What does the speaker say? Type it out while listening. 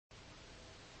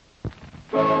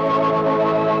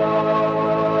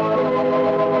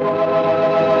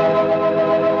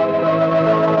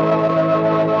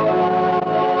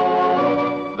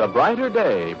Brighter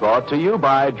Day, brought to you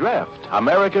by Dreft,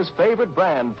 America's favorite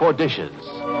brand for dishes.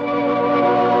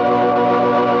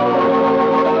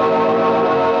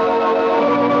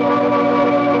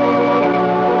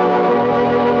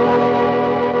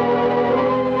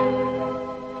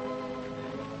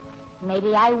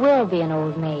 Maybe I will be an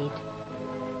old maid.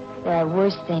 There are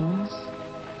worse things.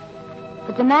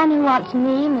 But the man who wants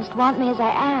me must want me as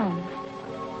I am.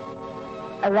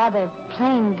 A rather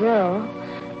plain girl,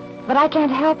 but I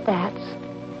can't help that.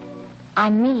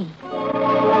 I'm me.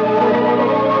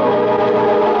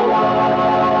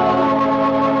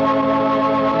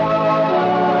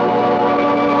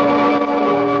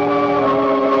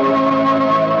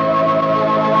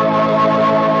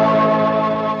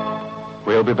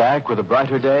 We'll be back with a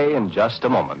Brighter Day in just a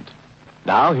moment.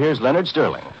 Now, here's Leonard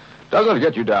Sterling. Doesn't it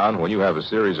get you down when you have a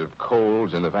series of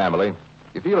colds in the family?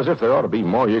 You feel as if there ought to be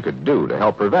more you could do to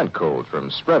help prevent colds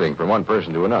from spreading from one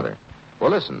person to another. Well,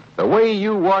 listen, the way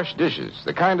you wash dishes,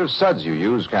 the kind of suds you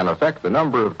use can affect the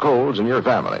number of colds in your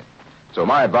family. So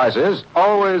my advice is,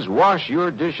 always wash your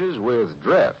dishes with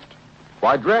Dreft.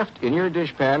 Why, Dreft in your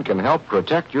dishpan can help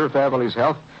protect your family's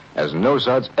health as no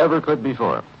suds ever could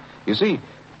before. You see,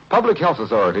 public health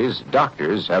authorities,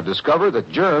 doctors, have discovered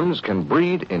that germs can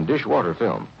breed in dishwater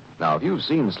film. Now, if you've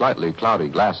seen slightly cloudy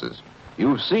glasses,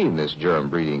 you've seen this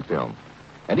germ-breeding film.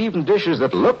 And even dishes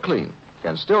that look clean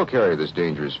can still carry this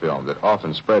dangerous film that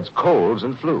often spreads colds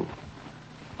and flu.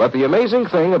 But the amazing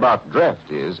thing about Dreft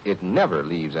is it never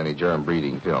leaves any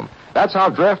germ-breeding film. That's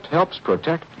how Dreft helps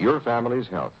protect your family's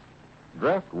health.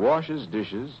 Dreft washes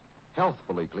dishes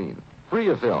healthfully clean, free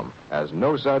of film, as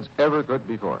no suds ever could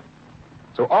before.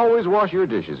 So always wash your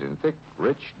dishes in thick,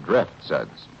 rich Dreft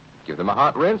suds. Give them a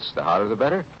hot rinse, the hotter the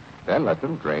better, then let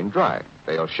them drain dry.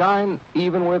 They'll shine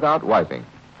even without wiping.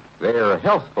 They're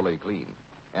healthfully clean.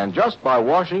 And just by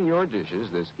washing your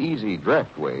dishes this easy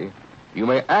Dreft way, you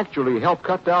may actually help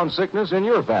cut down sickness in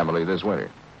your family this winter.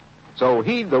 So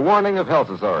heed the warning of health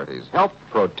authorities. Help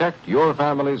protect your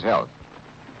family's health.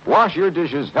 Wash your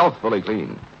dishes healthfully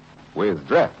clean with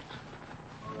Dreft.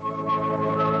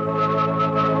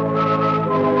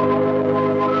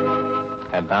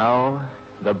 And now,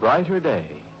 the Brighter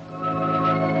Day.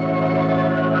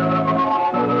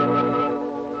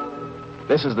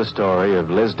 This is the story of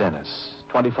Liz Dennis,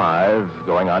 25,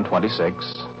 going on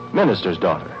 26, minister's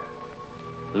daughter.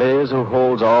 Liz, who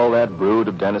holds all that brood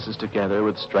of Dennises together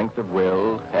with strength of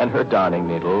will and her darning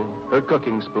needle, her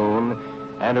cooking spoon,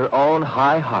 and her own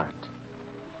high heart.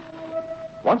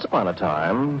 Once upon a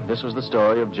time, this was the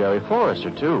story of Jerry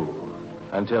Forrester, too,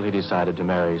 until he decided to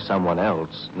marry someone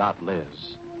else, not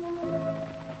Liz.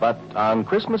 But on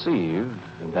Christmas Eve,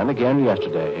 and then again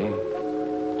yesterday,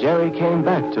 Jerry came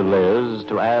back to Liz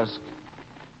to ask,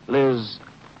 Liz,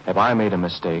 have I made a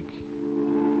mistake?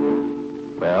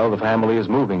 Well, the family is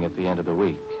moving at the end of the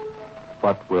week.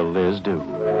 What will Liz do?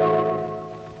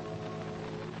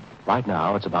 Right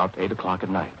now, it's about 8 o'clock at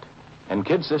night, and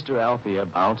kid sister Althea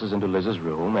bounces into Liz's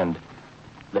room and...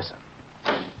 Listen.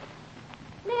 Liz,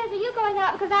 are you going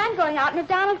out? Because I'm going out, and if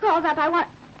Donald calls up, I want...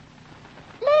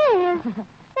 Liz!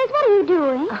 Liz, what are you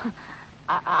doing?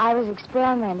 I was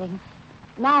experimenting.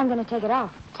 Now I'm going to take it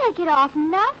off. Take it off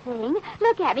nothing.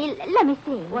 Look at me. Let me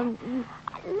see. Well,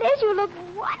 Liz, you look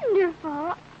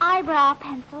wonderful. Eyebrow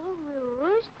pencil,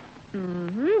 rouge.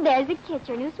 Mm-hmm. There's a kiss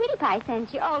your new sweetie pie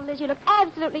sent you. Oh, Liz, you look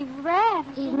absolutely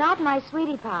ravishing. he's not my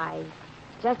sweetie pie.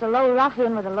 He's just a low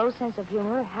ruffian with a low sense of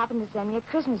humor who happened to send me a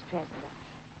Christmas present.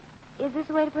 Is this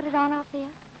the way to put it on,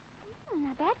 Althea?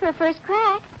 Not bad for a first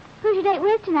crack. Who's your date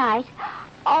with tonight?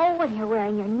 Oh, and you're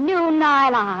wearing your new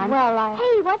nylon. Well,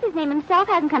 Hey, what's his name himself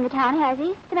hasn't come to town, has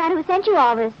he? The man who sent you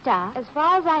all this stuff. As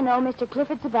far as I know, Mr.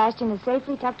 Clifford Sebastian is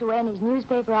safely tucked away in his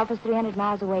newspaper office 300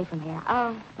 miles away from here.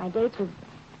 Oh. My date's with...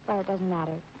 Well, it doesn't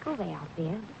matter. Go away,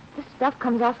 Althea. This stuff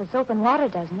comes off with soap and water,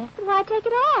 doesn't it? But why take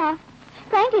it off?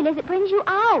 Frankly, Liz, it brings you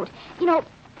out. You know,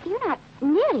 you're not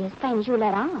nearly as plain as you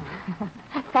let on.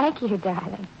 Thank you,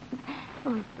 darling.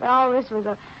 All this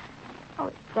was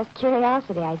just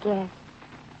curiosity, I guess.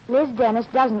 Liz Dennis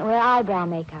doesn't wear eyebrow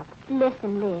makeup.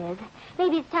 Listen, Liz.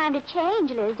 Maybe it's time to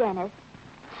change, Liz Dennis.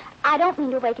 I don't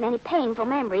mean to awaken any painful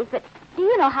memories, but do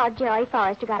you know how Jerry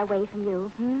Forrester got away from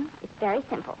you? It's very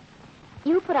simple.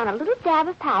 You put on a little dab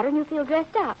of powder and you feel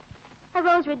dressed up. A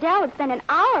Rose Riddell would spend an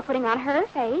hour putting on her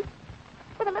face.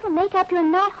 With a little makeup, you're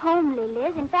not homely,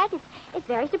 Liz. In fact, it's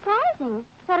very surprising.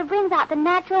 Sort of brings out the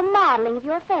natural modeling of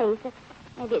your face.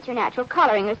 Maybe it's your natural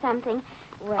coloring or something.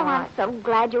 Well, I'm so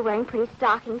glad you're wearing pretty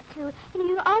stockings, too.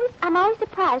 You know, I'm always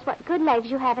surprised what good legs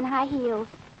you have in high heels.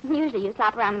 Usually you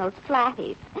slop around in those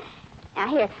flatties. Now,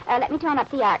 here, let me turn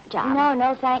up the art job.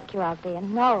 No, thank you, Althea.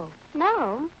 No.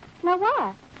 No? No,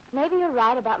 what? Maybe you're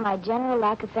right about my general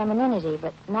lack of femininity,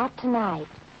 but not tonight.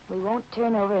 We won't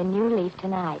turn over a new leaf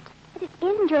tonight. But it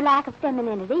isn't your lack of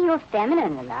femininity. You're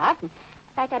feminine enough. In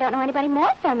fact, I don't know anybody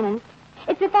more feminine.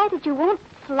 It's the fact that you won't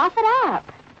fluff it up.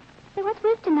 Say, what's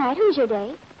with tonight? Who's your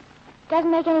date?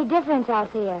 Doesn't make any difference,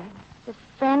 Althea. It's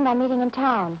a friend I'm meeting in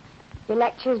town. Your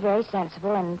lecture is very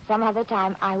sensible, and some other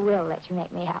time I will let you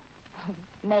make me up.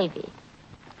 Maybe.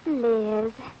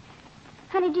 Liz.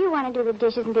 Honey, do you want to do the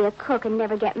dishes and be a cook and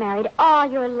never get married all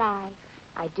your life?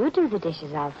 I do the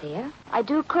dishes, Althea. I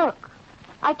do cook.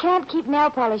 I can't keep nail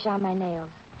polish on my nails.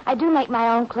 I do make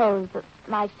my own clothes, but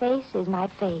my face is my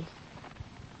face.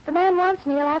 If the man wants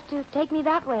me, he'll have to take me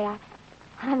that way.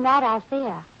 I'm not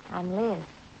Althea. I'm Liz.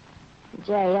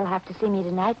 Jerry, he'll have to see me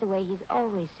tonight the way he's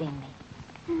always seen me.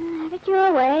 Have it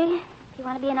your way. If you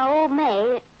want to be an old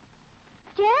maid.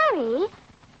 Jerry?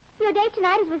 Your date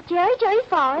tonight is with Jerry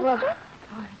Forrester? Well,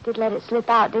 I did let it slip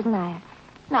out, didn't I?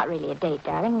 Not really a date,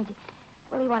 darling.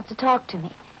 Well, he wants to talk to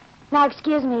me. Now,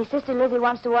 excuse me. Sister Lizzie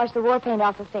wants to wash the war paint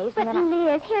off her face. But,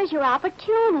 Liz, here's your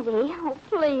opportunity. Oh,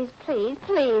 please, please,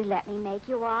 please let me make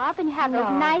you up. And you have those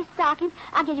nice stockings.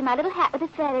 I'll give you my little hat with the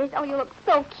feathers. Oh, you look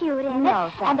so cute in it.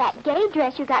 No, thanks. And that gay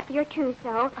dress you got for your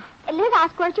trousseau. Liz, I'll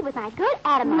squirt you with my good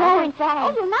atomizer. No, thanks.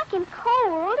 Oh, you'll knock him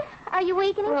cold. Are you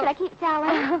weakening? Should I keep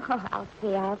telling? I'll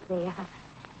see.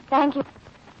 Thank you.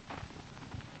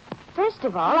 First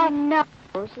of all, No,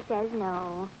 she says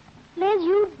no. Liz,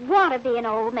 you want to be an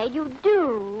old maid. You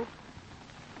do.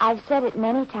 I've said it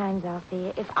many times,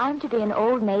 Althea. If I'm to be an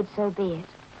old maid, so be it.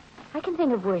 I can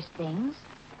think of worse things.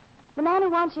 The man who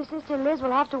wants your sister Liz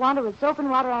will have to want her with soap and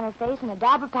water on her face and a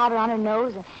dab of powder on her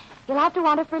nose, and he'll have to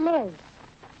want her for Liz.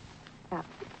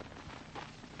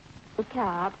 The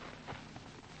top.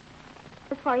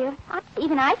 As for you,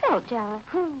 even I felt jealous.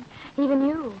 Even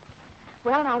you.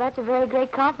 Well, now, that's a very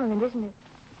great compliment, isn't it?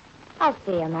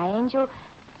 Althea, my angel,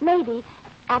 maybe,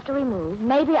 after we move,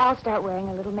 maybe I'll start wearing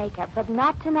a little makeup, but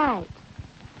not tonight.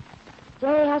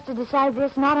 Jerry has to decide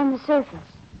this not on the surface,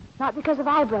 not because of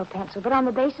eyebrow pencil, but on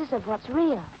the basis of what's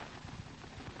real.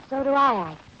 So do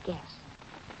I guess.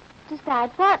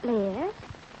 Decide what, Liz?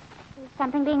 Is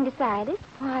something being decided?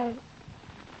 Why,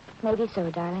 maybe so,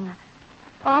 darling.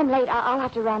 Oh, I'm late. I'll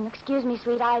have to run. Excuse me,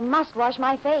 sweet. I must wash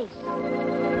my face.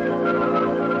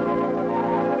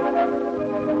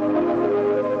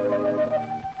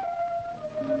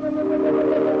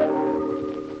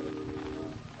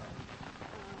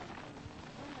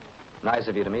 Nice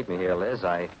of you to meet me here, Liz.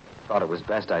 I thought it was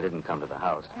best I didn't come to the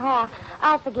house. Oh,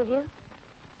 I'll forgive you.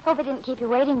 Hope I didn't keep you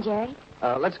waiting, Jerry.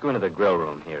 Let's go into the grill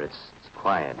room here. It's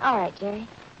quiet. All right, Jerry.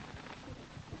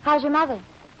 How's your mother?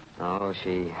 Oh,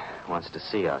 she wants to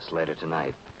see us later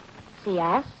tonight. See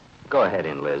us? Go ahead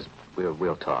in, Liz.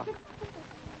 We'll talk.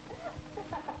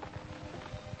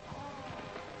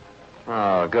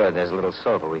 Oh, good. There's a little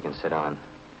sofa we can sit on.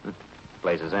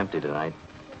 Place is empty tonight.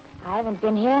 I haven't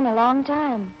been here in a long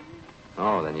time.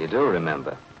 Oh, then you do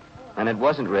remember. And it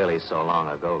wasn't really so long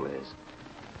ago, Liz.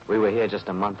 We were here just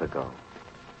a month ago.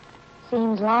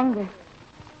 Seems longer.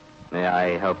 May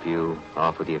I help you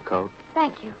off with your coat?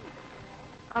 Thank you.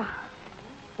 Oh,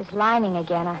 this lining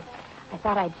again. I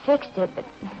thought I'd fixed it, but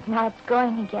now it's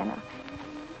going again. Oh,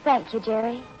 thank you,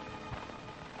 Jerry.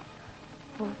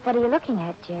 Well, what are you looking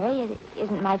at, Jerry?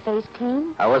 Isn't my face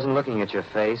clean? I wasn't looking at your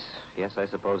face. Yes, I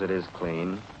suppose it is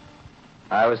clean.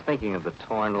 I was thinking of the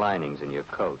torn linings in your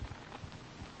coat.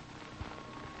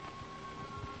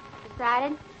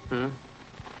 Decided?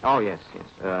 Oh, yes.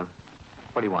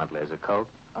 What do you want, Liz? A Coke?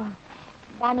 Oh,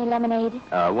 buy me lemonade.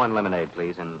 One lemonade,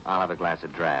 please, and I'll have a glass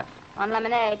of draft. One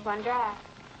lemonade, one draft.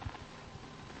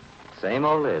 Same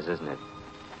old Liz, isn't it?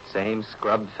 Same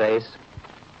scrubbed face,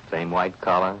 same white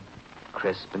collar,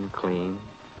 crisp and clean.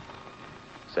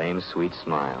 Same sweet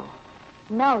smile.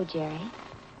 No, Jerry.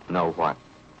 No what?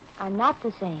 I'm not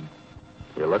the same.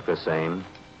 You look the same.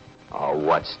 Oh,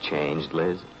 what's changed,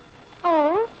 Liz?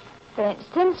 Oh, for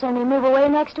instance, when we move away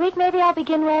next week, maybe I'll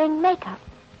begin wearing makeup.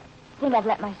 I think I've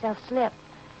let myself slip.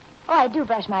 Oh, I do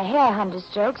brush my hair 100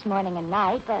 strokes morning and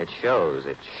night, but... It shows.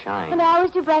 It shines. And I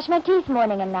always do brush my teeth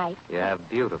morning and night. You have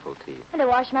beautiful teeth. And I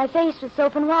wash my face with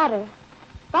soap and water.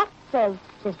 But, says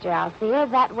Sister Althea,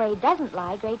 that way doesn't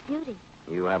lie great beauty.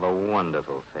 You have a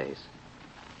wonderful face.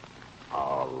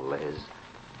 Oh, Liz.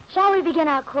 Shall we begin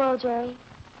our quarrel, Jerry?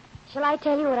 Shall I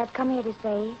tell you what I've come here to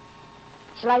say?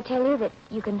 Shall I tell you that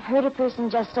you can hurt a person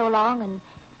just so long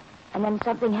and then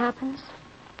something happens?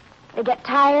 They get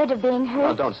tired of being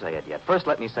hurt? Oh, don't say it yet. First,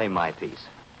 let me say my piece.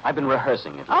 I've been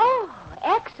rehearsing it. Oh,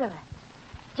 excellent.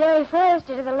 Jerry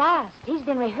Forrester to the last. He's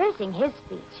been rehearsing his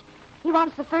speech. He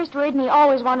wants the first word, and he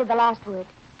always wanted the last word.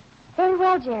 Very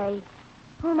well, Jerry.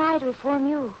 Who am I to reform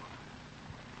you?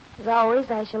 As always,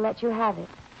 I shall let you have it.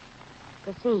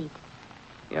 Proceed.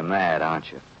 You're mad,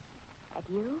 aren't you? At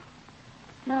you?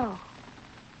 No.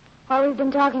 While we've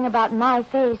been talking about my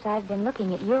face, I've been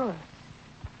looking at yours.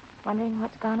 Wondering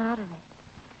what's gone out of it.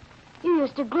 You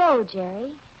used to glow,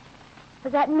 Jerry.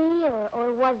 Was that me,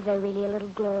 or was there really a little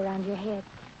glow around your head?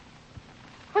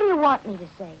 What do you want me to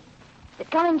say? That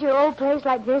coming to your old place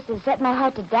like this has set my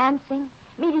heart to dancing?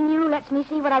 Meeting you lets me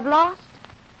see what I've lost?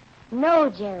 No,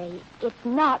 Jerry, it's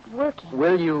not working.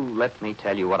 Will you let me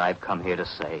tell you what I've come here to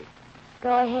say? Go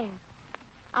ahead.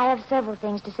 I have several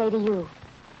things to say to you.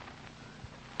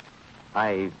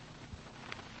 I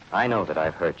know that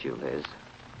I've hurt you, Liz.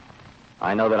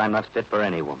 I know that I'm not fit for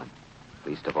any woman.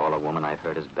 Least of all a woman I've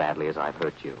hurt as badly as I've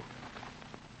hurt you.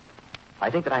 I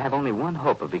think that I have only one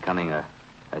hope of becoming a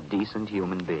decent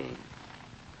human being.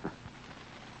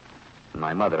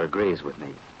 My mother agrees with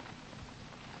me.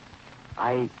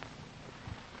 I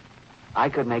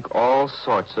could make all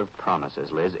sorts of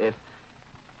promises, Liz, if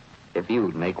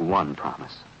you'd make one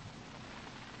promise.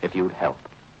 If you'd help.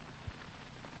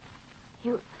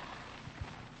 You...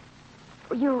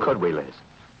 Could we, Liz?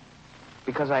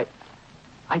 Because I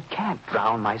can't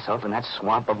drown myself in that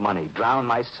swamp of money, drown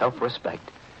my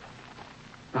self-respect.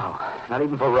 No, not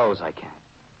even for Rose I can't.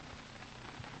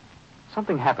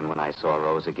 Something happened when I saw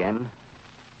Rose again,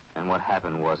 and what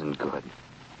happened wasn't good.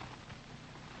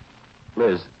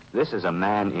 Liz, this is a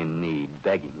man in need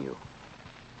begging you.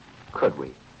 Could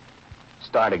we?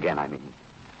 Start again, I mean.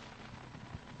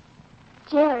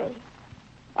 Jerry.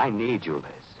 I need you,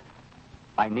 Liz.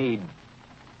 I need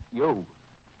you.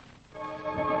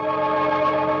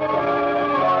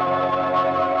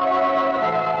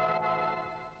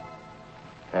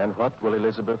 And what will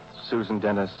Elizabeth Susan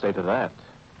Dennis say to that?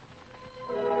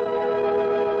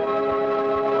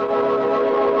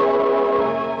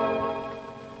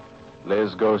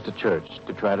 Liz goes to church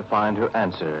to try to find her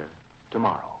answer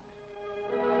tomorrow.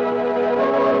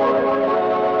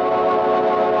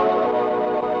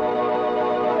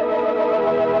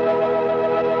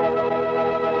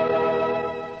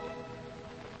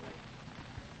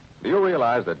 Do you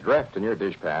realize that Dreft in your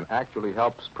dishpan actually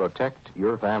helps protect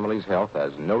your family's health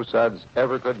as no suds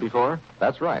ever could before?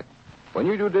 That's right. When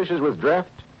you do dishes with Dreft,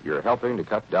 you're helping to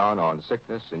cut down on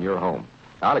sickness in your home.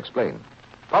 I'll explain.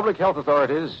 Public health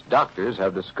authorities, doctors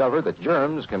have discovered that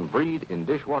germs can breed in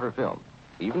dishwater film.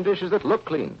 Even dishes that look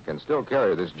clean can still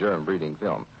carry this germ-breeding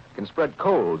film, can spread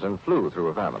colds and flu through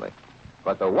a family.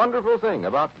 But the wonderful thing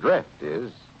about Dreft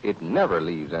is it never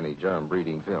leaves any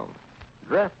germ-breeding film.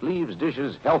 Dreft leaves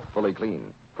dishes healthfully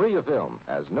clean, free of film,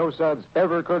 as no suds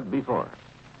ever could before.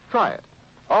 Try it.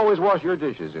 Always wash your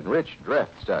dishes in rich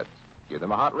Dreft suds. Give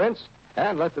them a hot rinse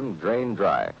and let them drain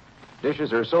dry.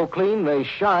 Dishes are so clean they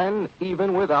shine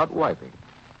even without wiping.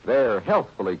 They're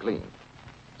healthfully clean.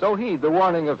 So heed the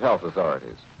warning of health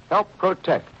authorities. Help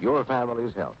protect your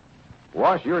family's health.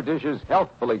 Wash your dishes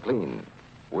healthfully clean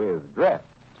with Dreft.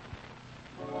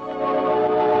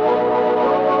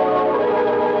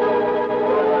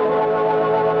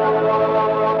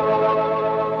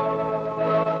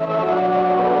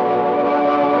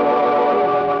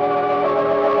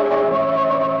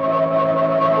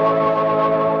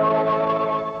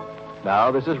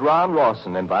 Now, this is Ron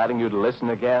Rawson inviting you to listen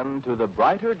again to The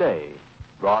Brighter Day,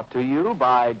 brought to you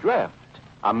by Dreft,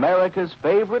 America's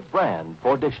favorite brand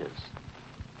for dishes.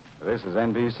 This is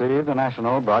NBC, the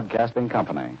National Broadcasting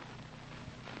Company.